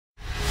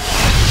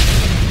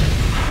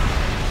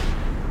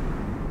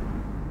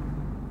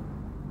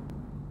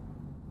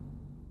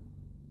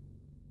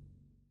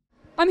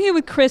I'm here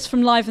with Kris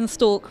from Live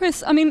Install.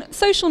 Kris, I mean,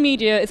 social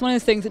media is one of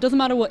those things, it doesn't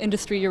matter what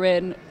industry you're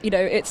in, you know,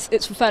 it's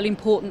a fairly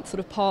important sort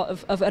of part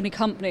of any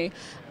company.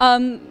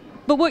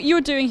 But what you're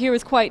doing here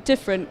is quite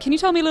different. Can you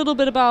tell me a little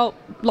bit about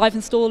Live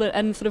Install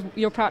and sort of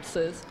your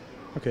practices?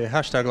 Okay,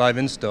 hashtag Live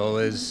Install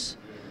is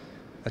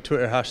a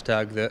Twitter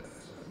hashtag that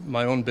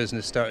my own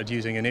business started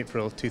using in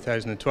April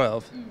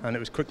 2012, and it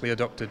was quickly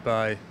adopted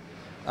by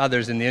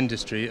others in the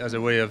industry as a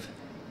way of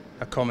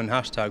a common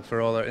hashtag for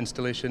all our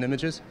installation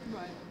images.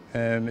 Right.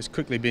 It's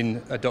quickly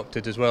been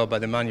adopted as well by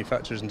the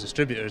manufacturers and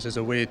distributors as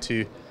a way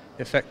to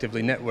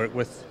effectively network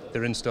with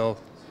their install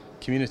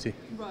community.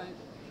 Right.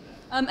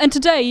 And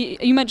today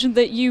you mentioned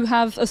that you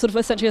have a sort of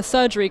essentially a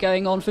surgery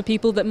going on for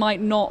people that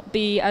might not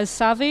be as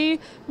savvy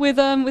with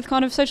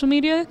kind of social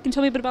media. Can you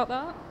tell me a bit about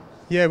that?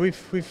 Yeah,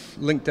 we've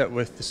linked up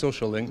with the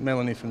Social Link.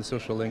 Melanie from the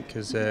Social Link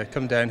has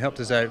come down, helped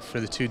us out for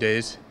the 2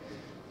 days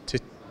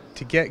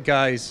to get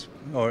guys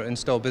or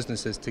install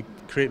businesses to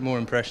create more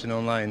impression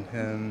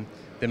online.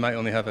 They might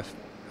only have a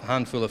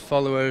handful of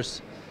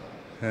followers.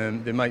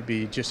 They might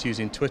be just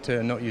using Twitter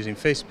and not using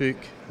Facebook.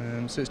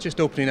 So it's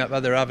just opening up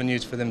other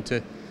avenues for them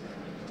to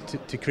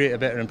create a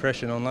better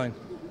impression online.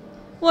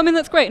 Well, I mean,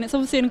 that's great, and it's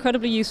obviously an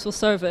incredibly useful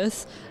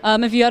service.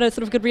 Have you had a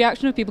sort of good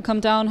reaction? Have people come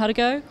down? How'd it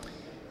go?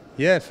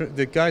 Yeah, for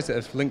the guys that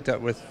have linked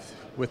up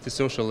with the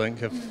Social Link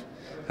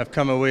have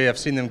come away. I've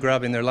seen them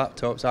grabbing their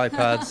laptops,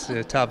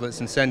 iPads,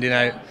 tablets, and sending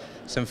out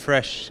some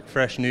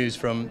fresh news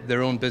from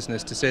their own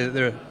business to say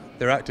that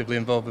they're actively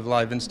involved with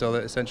Live Install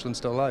at Essential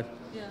Install Live.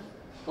 Yeah.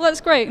 Well,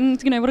 that's great,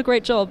 and you know, what a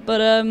great job. But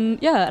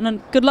yeah,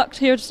 and good luck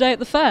here today at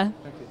the fair.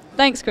 Thank you.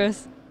 Thanks,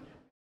 Kris.